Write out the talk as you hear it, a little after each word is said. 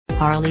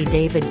Harley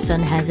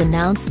Davidson has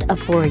announced a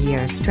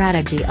 4-year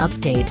strategy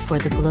update for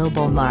the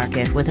global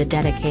market with a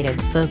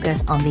dedicated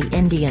focus on the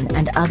Indian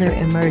and other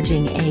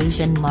emerging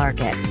Asian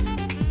markets.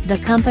 The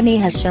company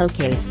has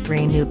showcased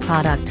 3 new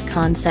product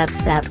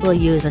concepts that will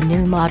use a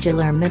new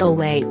modular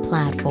middleweight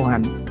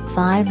platform,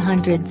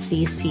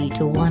 500cc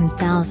to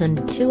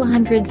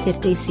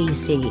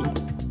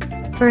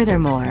 1250cc.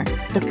 Furthermore,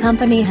 the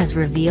company has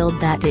revealed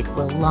that it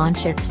will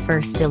launch its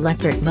first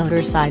electric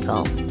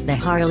motorcycle, the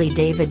Harley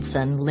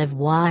Davidson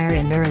Livewire,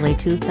 in early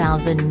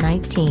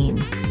 2019.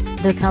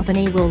 The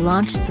company will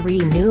launch 3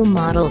 new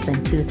models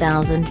in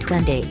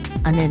 2020,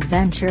 an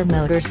adventure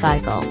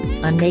motorcycle,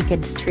 a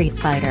naked street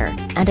fighter,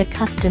 and a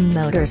custom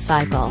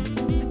motorcycle.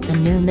 The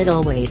new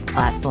middleweight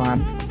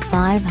platform,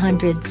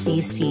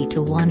 500cc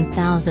to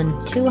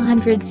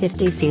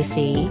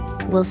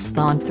 1250cc, will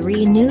spawn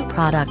 3 new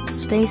product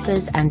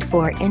spaces and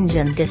 4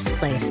 engine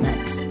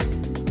displacements.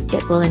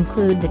 It will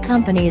include the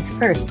company's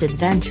first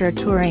adventure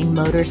touring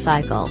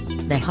motorcycle,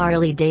 the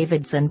Harley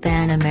Davidson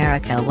Pan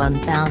America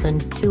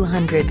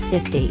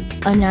 1250,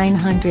 a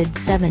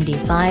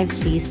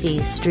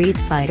 975cc street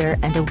fighter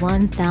and a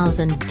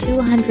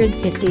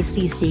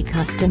 1250cc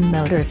custom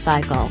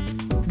motorcycle.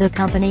 The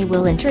company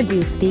will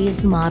introduce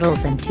these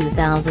models in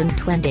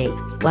 2020,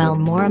 while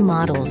more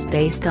models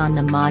based on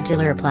the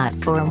modular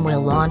platform will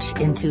launch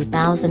in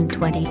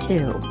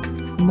 2022.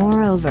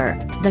 Moreover,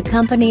 the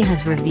company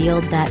has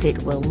revealed that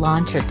it will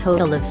launch a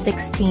total of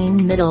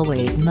 16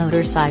 middleweight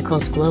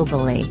motorcycles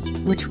globally,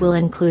 which will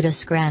include a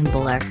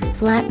scrambler,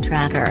 flat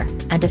tracker,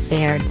 and a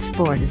fared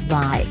sports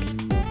bike.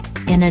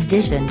 In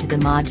addition to the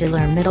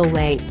modular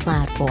middleweight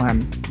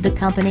platform, the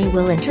company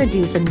will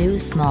introduce a new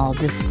small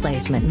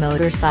displacement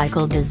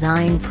motorcycle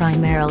designed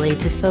primarily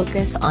to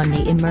focus on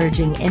the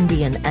emerging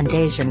Indian and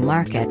Asian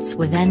markets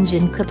with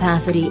engine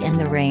capacity in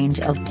the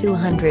range of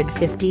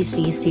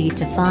 250cc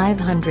to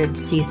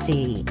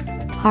 500cc.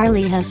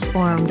 Harley has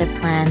formed a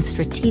planned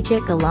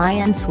strategic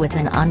alliance with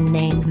an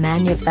unnamed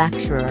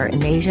manufacturer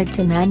in Asia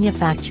to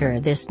manufacture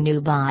this new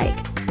bike.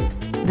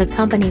 The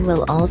company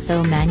will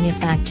also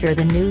manufacture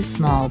the new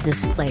small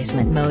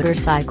displacement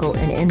motorcycle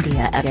in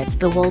India at its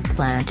Bawal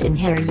plant in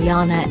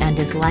Haryana and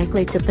is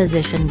likely to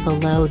position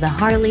below the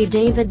Harley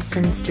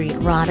Davidson Street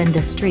Rod and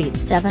the Street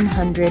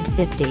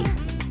 750.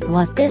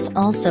 What this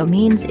also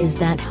means is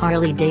that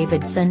Harley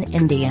Davidson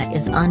India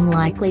is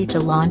unlikely to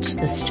launch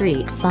the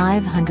Street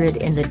 500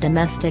 in the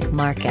domestic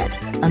market,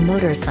 a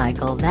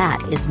motorcycle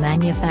that is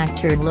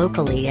manufactured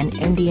locally in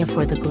India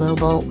for the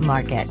global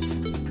markets.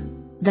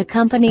 The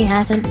company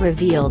hasn't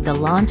revealed the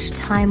launch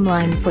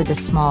timeline for the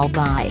small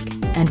bike,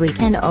 and we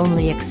can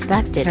only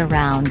expect it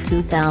around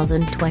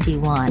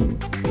 2021,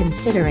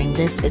 considering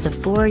this is a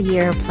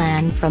 4-year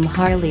plan from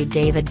Harley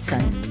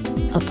Davidson.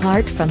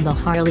 Apart from the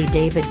Harley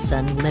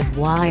Davidson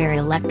Livewire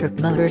electric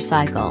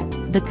motorcycle,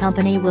 the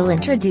company will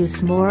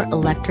introduce more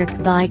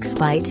electric bikes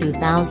by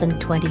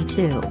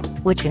 2022,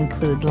 which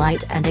include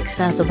light and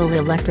accessible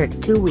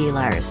electric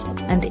two-wheelers,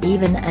 and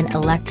even an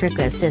electric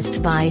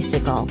assist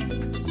bicycle.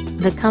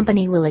 The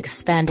company will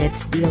expand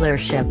its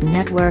dealership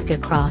network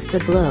across the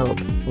globe,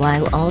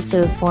 while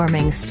also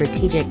forming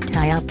strategic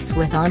tie-ups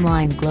with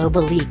online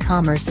global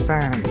e-commerce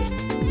firms.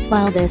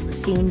 While this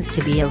seems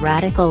to be a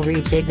radical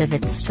rejig of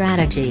its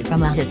strategy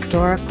from a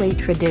historically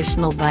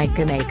traditional bike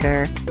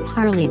maker,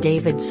 Harley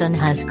Davidson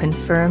has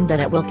confirmed that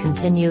it will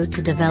continue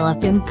to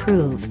develop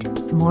improved,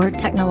 more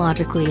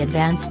technologically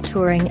advanced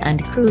touring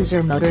and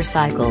cruiser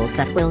motorcycles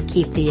that will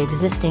keep the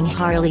existing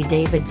Harley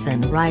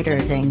Davidson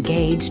riders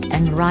engaged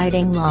and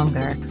riding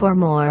longer. For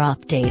more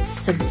updates,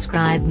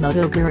 subscribe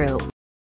Moto Guru.